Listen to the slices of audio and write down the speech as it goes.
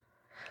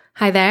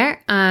Hi there,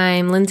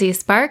 I'm Lindsay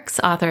Sparks,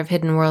 author of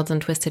Hidden Worlds and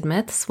Twisted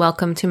Myths.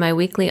 Welcome to my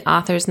weekly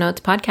Author's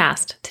Notes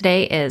podcast.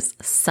 Today is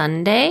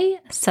Sunday,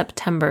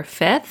 September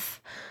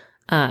 5th,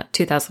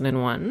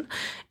 2001,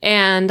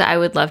 and I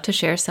would love to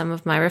share some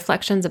of my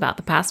reflections about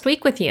the past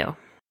week with you.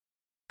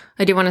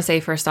 I do want to say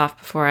first off,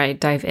 before I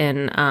dive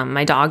in,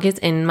 my dog is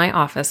in my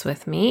office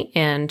with me,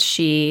 and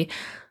she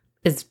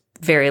is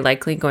very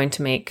likely going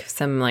to make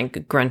some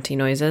like grunty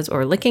noises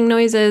or licking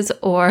noises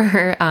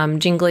or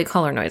jingly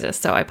collar noises.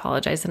 So I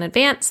apologize in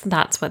advance.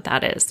 That's what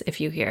that is if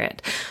you hear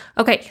it.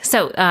 Okay,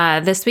 so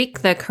this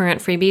week the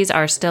current freebies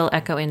are still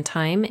Echo in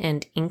Time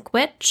and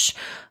Inkwitch.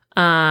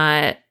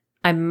 I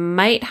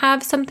might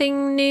have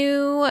something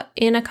new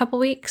in a couple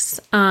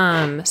weeks.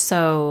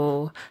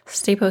 So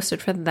stay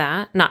posted for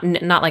that.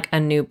 Not like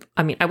a new,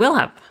 I will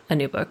have a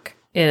new book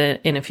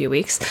in a few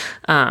weeks,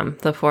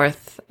 the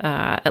fourth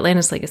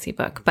Atlantis Legacy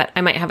book, but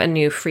I might have a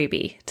new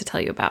freebie to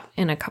tell you about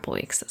in a couple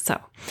weeks. So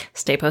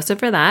stay posted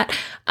for that.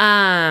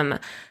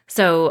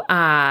 So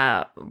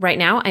right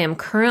now I am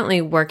currently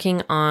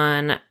working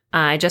on,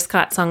 I just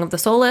got Song of the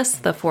Soulless,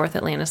 the fourth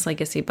Atlantis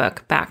Legacy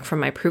book, back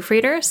from my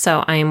proofreader.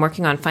 So I am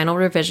working on final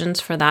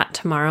revisions for that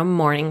tomorrow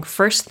morning,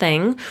 first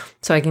thing,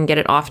 so I can get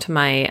it off to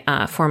my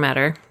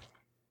formatter.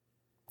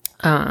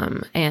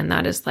 And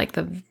that is like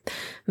the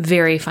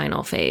very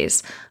final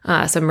phase.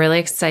 So I'm really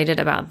excited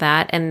about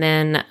that. And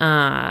then,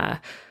 I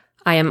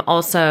am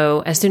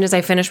also, as soon as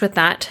I finish with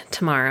that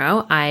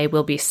tomorrow, I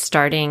will be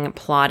starting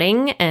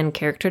plotting and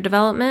character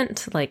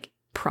development, like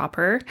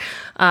proper,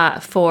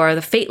 for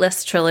the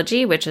Fateless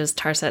trilogy, which is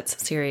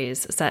Tarset's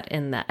series set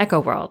in the Echo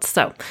world.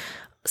 So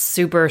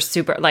super,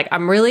 like,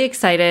 I'm really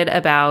excited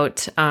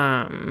about,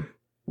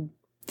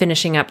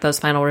 finishing up those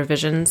final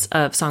revisions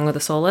of Song of the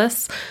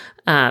Soulless.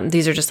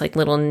 These are just like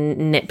little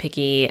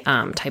nitpicky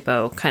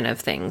typo kind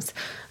of things.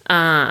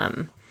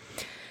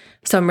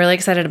 So I'm really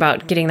excited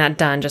about getting that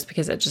done just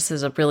because it just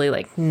is a really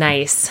like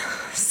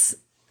nice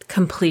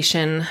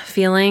completion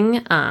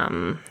feeling.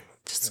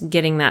 Just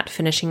getting that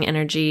finishing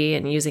energy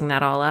and using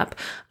that all up.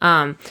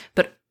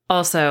 But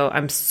also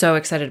I'm so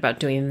excited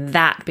about doing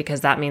that because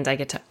that means I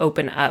get to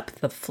open up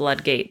the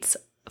floodgates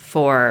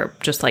for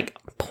just like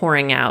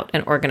pouring out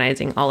and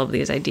organizing all of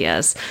these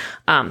ideas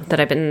that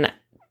I've been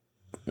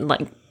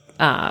like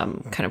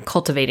kind of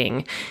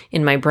cultivating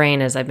in my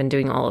brain as I've been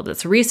doing all of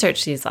this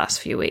research these last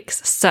few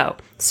weeks. So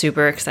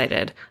super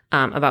excited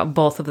about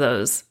both of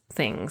those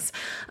things.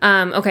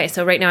 Okay,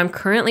 so right now I'm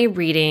currently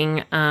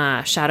reading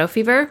Shadow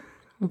Fever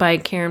by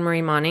Karen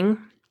Marie Moning.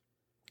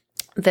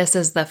 This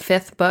is the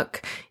fifth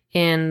book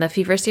in the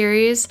Fever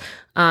series.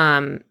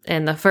 And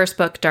the first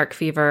book, Dark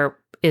Fever,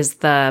 is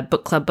the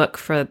book club book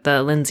for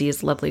the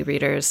Lindsay's Lovely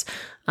Readers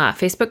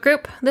Facebook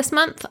group this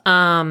month.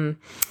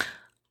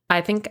 I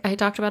think I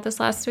talked about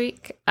this last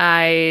week.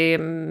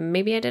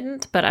 Maybe I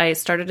didn't, but I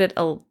started it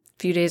a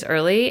few days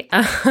early,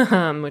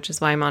 which is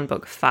why I'm on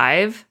book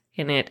 5,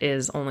 and it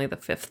is only the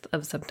 5th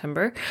of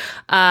September.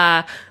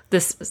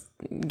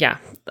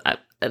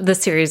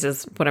 This series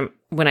is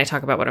when I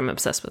talk about what I'm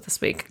obsessed with this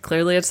week.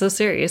 Clearly it's a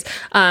series.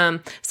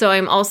 So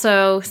I'm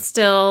also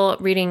still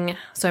reading,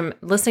 so I'm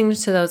listening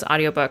to those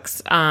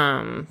audiobooks.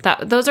 I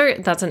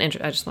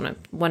just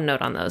want one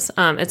note on those.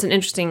 It's an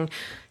interesting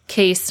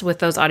case with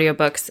those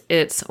audiobooks.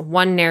 It's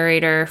one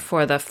narrator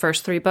for the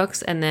first 3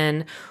 books, and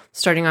then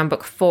starting on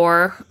book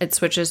 4, it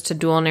switches to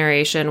dual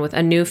narration with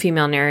a new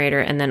female narrator,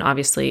 and then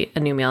obviously a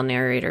new male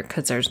narrator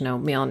because there's no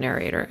male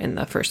narrator in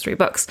the first 3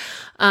 books.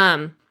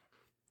 I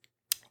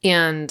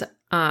didn't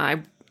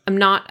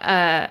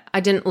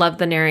love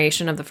the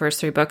narration of the first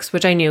 3 books,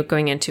 which I knew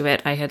going into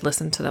it. I had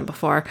listened to them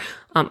before.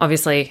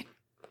 Obviously,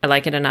 I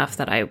like it enough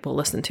that I will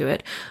listen to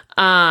it.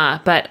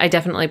 But I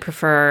definitely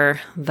prefer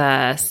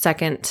the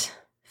second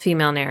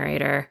female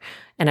narrator,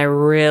 and I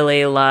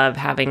really love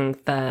having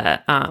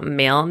the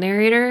male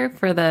narrator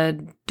for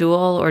the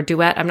dual or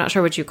duet. I'm not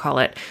sure what you call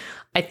it.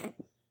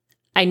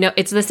 I know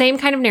it's the same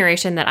kind of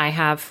narration that I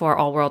have for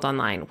All World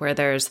Online, where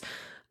there's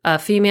a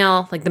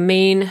female, like the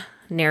main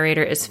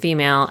narrator is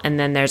female, and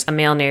then there's a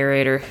male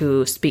narrator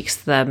who speaks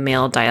the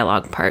male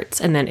dialogue parts,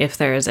 and then if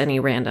there is any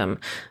random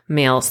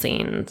male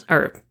scenes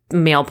or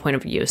male point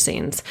of view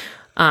scenes,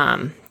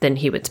 then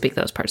he would speak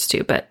those parts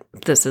too. But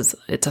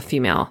it's a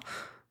female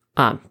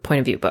point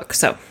of view book.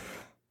 So,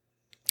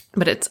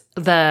 but it's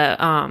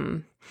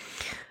the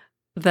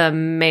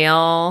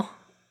male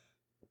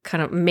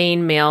kind of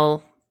main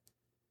male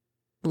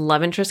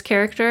love interest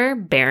character,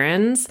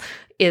 Barons,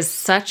 is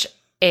such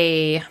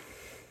a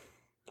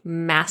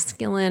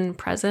masculine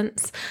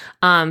presence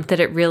that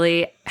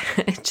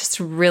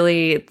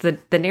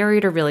the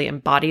narrator really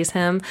embodies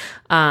him,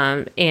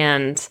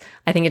 and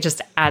I think it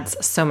just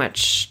adds so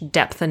much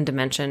depth and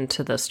dimension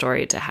to the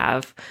story to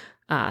have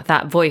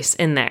that voice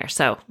in there.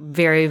 So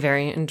very,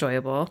 very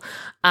enjoyable.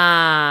 So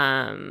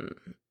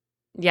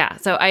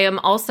I am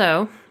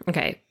also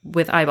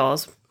with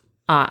eyeballs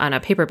on a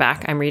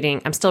paperback.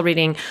 I'm still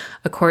reading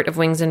A Court of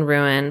Wings and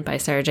Ruin by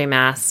Sarah J.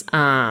 Maas.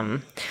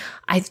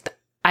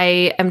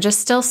 I am just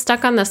still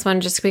stuck on this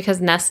one just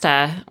because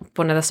Nesta,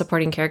 one of the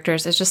supporting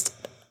characters, is just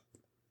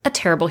a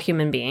terrible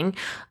human being,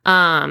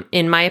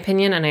 in my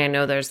opinion. And I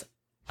know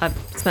I've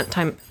spent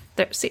time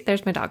there. See,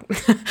 there's my dog.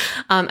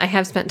 I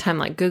have spent time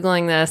like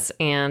Googling this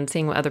and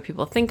seeing what other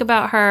people think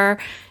about her.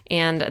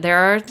 And there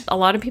are a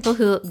lot of people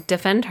who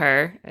defend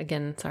her.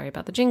 Again, sorry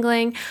about the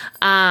jingling.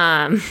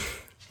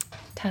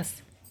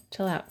 Tess,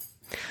 chill out.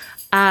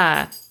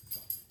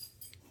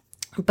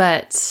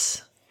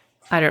 But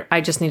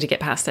I just need to get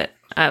past it.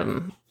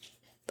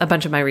 A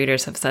bunch of my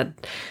readers have said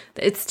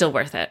it's still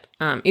worth it.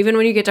 Even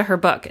when you get to her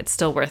book, it's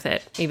still worth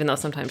it, even though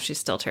sometimes she's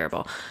still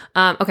terrible.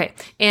 Okay.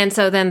 And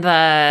so then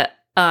the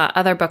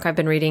other book I've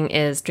been reading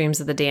is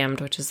Dreams of the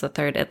Damned, which is the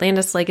third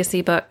Atlantis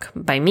Legacy book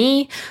by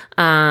me.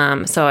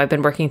 So I've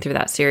been working through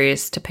that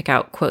series to pick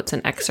out quotes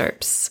and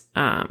excerpts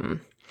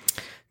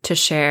to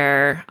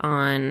share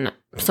on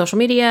social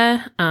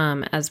media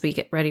as we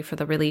get ready for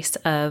the release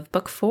of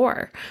book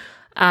 4.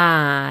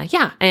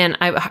 And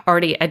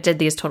I did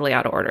these totally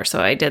out of order.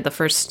 So I did the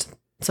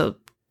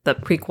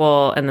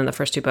prequel and then the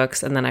first 2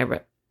 books. And then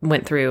I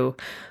went through,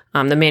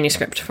 the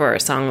manuscript for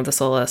Song of the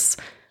Soulless.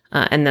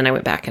 And then I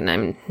went back and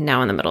I'm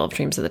now in the middle of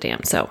Dreams of the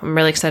Damned. So I'm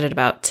really excited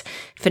about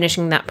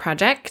finishing that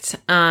project.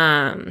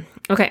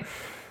 Okay.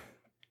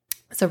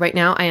 So right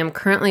now I am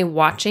currently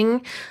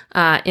watching,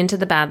 Into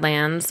the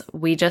Badlands.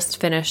 We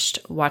just finished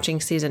watching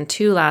season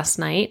 2 last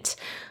night.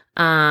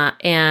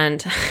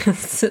 And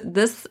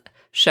this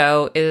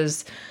show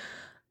is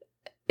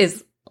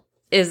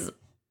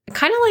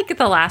kind of like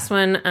the last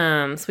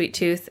one, Sweet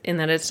Tooth, in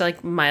that it's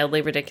like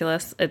mildly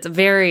ridiculous. It's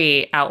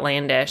very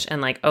outlandish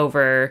and like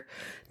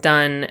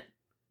overdone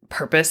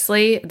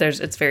purposely.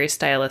 It's very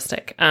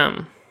stylistic.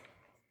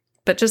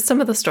 But just some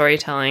of the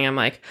storytelling, I'm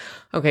like,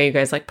 okay, you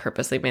guys like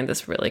purposely made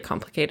this really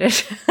complicated.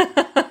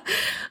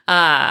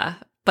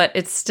 But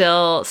it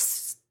still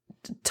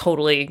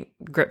totally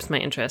grips my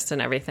interest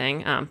and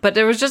everything. But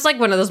there was just like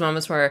one of those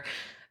moments where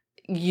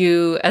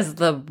you as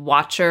the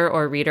watcher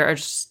or reader are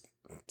just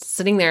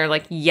sitting there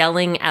like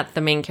yelling at the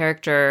main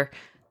character,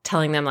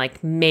 telling them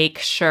like, make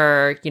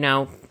sure,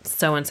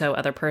 so-and-so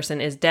other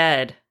person is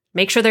dead.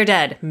 Make sure they're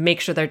dead.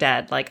 Make sure they're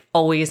dead. Like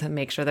always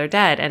make sure they're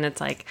dead. And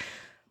it's like,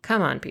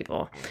 come on,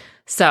 people.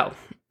 So,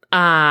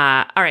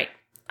 all right.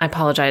 I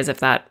apologize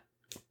if that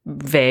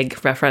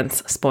vague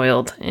reference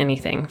spoiled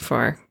anything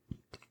for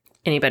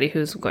anybody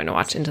who's going to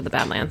watch Into the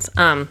Badlands.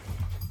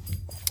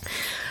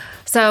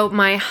 So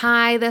my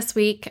high this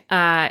week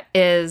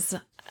is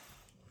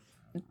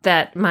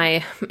that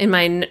my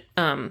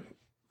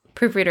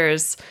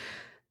proofreader's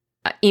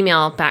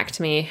email back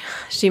to me,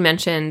 she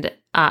mentioned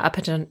a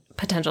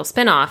potential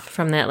spinoff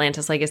from the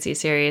Atlantis Legacy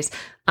series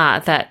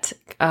that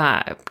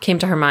came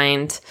to her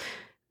mind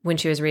when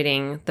she was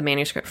reading the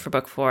manuscript for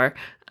book 4.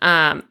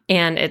 And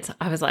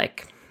I was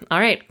like, all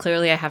right,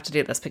 clearly I have to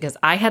do this because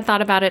I had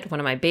thought about it. One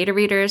of my beta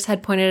readers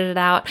had pointed it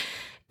out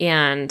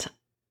and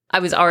I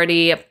was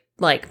already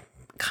like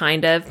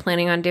kind of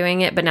planning on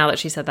doing it. But now that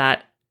she said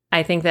that,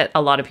 I think that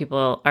a lot of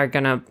people are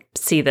going to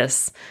see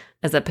this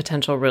as a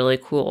potential really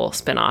cool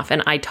spinoff.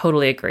 And I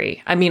totally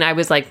agree. I mean, I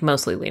was like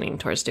mostly leaning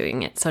towards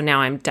doing it. So now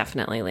I'm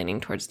definitely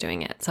leaning towards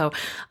doing it. So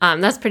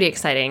that's pretty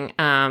exciting.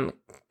 I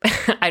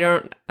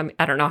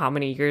don't know how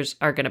many years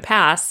are going to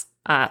pass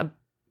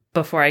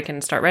before I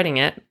can start writing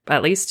it,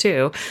 at least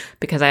 2,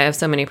 because I have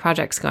so many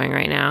projects going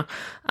right now.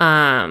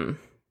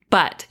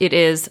 But it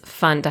is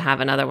fun to have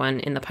another one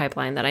in the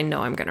pipeline that I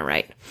know I'm going to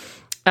write.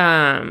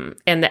 And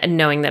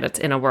knowing that it's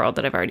in a world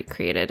that I've already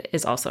created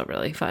is also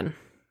really fun.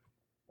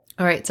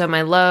 All right, so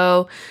my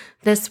low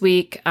this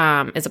week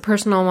is a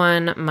personal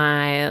one.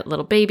 My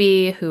little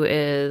baby, who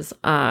is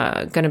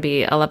going to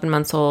be 11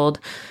 months old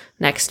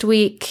next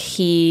week,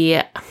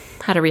 he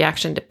had a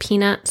reaction to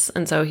peanuts,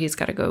 and so he's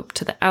got to go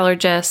to the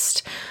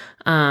allergist,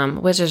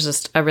 which is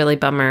just a really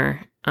bummer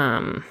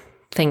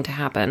thing to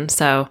happen.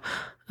 So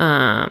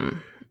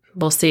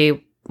we'll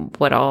see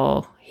what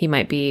all he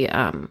might be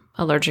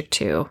allergic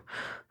to.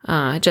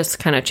 It just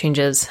kind of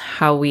changes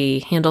how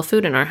we handle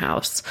food in our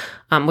house,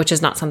 which is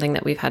not something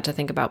that we've had to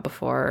think about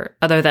before,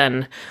 other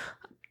than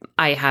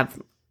I have,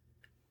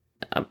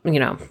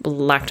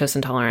 lactose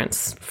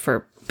intolerance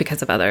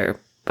because of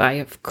I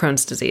have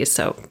Crohn's disease.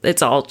 So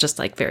it's all just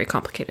like very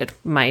complicated,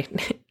 my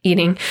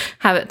eating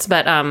habits,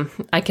 but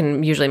I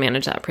can usually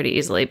manage that pretty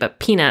easily. But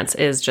peanuts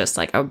is just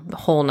like a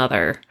whole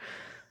nother,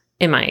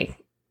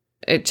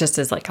 it just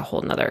is like a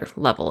whole nother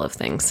level of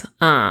things.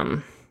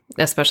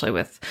 Especially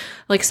with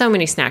like so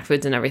many snack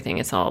foods and everything.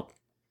 It's all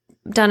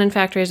done in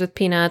factories with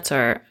peanuts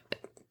I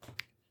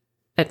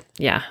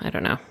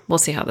don't know. We'll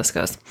see how this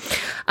goes.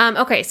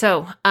 Okay.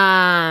 So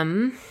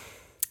the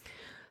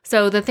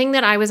thing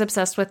that I was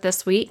obsessed with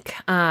this week,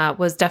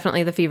 was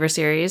definitely the Fever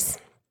series.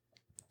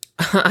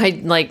 I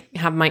like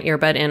have my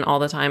earbud in all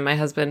the time. My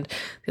husband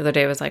the other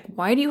day was like,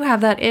 why do you have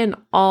that in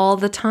all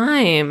the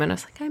time? And I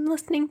was like, I'm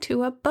listening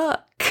to a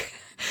book.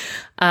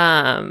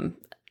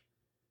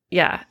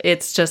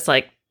 It's just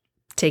like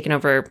taken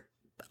over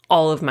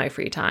all of my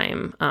free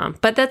time.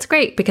 But that's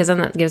great because then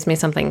that gives me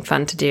something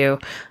fun to do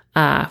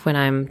when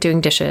I'm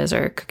doing dishes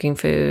or cooking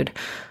food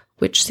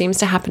which seems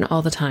to happen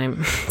all the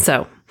time.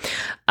 So,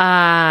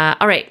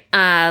 all right.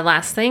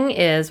 Last thing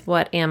is,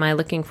 what am I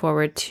looking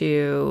forward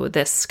to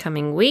this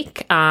coming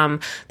week? The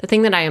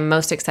thing that I am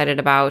most excited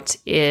about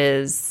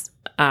is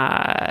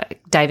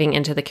diving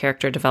into the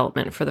character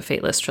development for the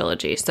Fateless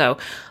trilogy. So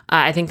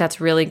I think that's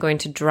really going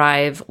to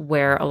drive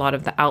where a lot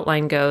of the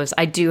outline goes.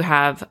 I do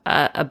have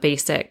a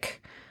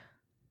basic,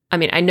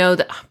 I know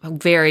that I'm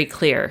very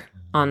clear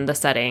on the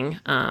setting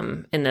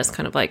in this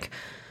kind of like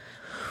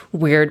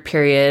weird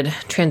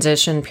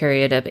transition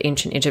period of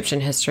ancient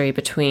Egyptian history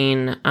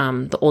between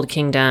the Old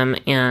Kingdom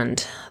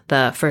and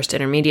the First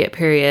Intermediate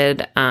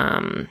period.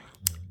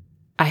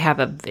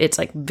 It's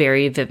like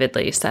very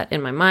vividly set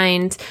in my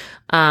mind.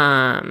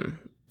 And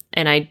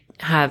I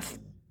have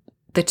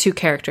the two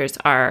characters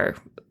are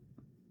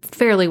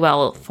fairly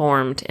well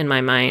formed in my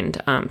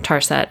mind,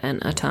 Tarset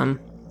and Atum.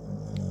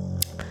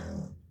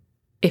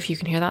 If you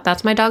can hear that,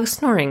 that's my dog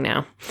snoring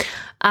now.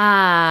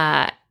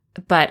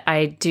 But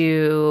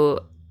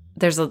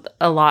there's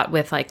a lot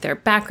with like their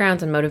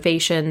backgrounds and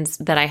motivations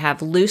that I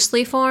have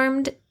loosely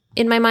formed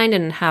in my mind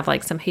and have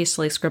like some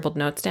hastily scribbled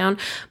notes down,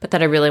 but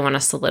that I really want to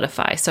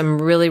solidify. So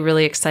I'm really,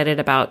 really excited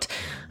about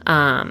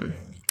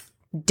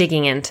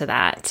digging into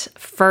that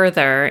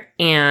further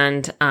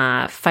and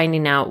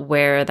finding out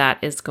where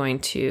that is going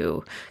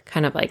to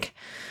kind of like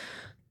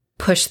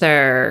push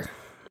their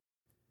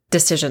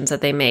decisions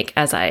that they make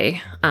as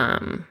I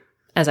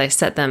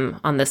set them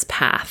on this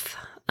path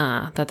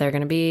that they're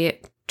going to be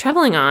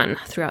traveling on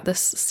throughout this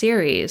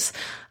series.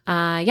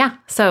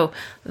 So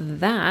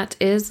that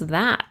is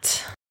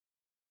that.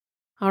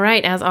 All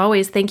right, as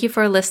always, thank you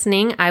for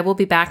listening. I will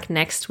be back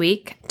next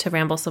week to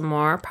ramble some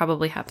more,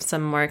 probably have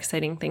some more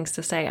exciting things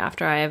to say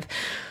after I've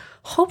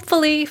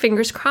hopefully,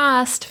 fingers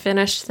crossed,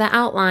 finished the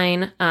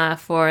outline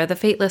for the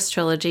Fateless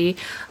trilogy,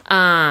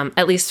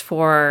 at least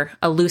for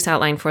a loose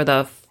outline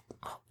for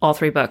all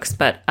three books,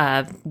 but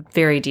a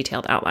very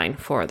detailed outline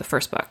for the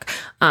first book.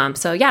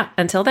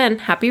 Until then,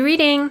 happy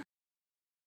reading!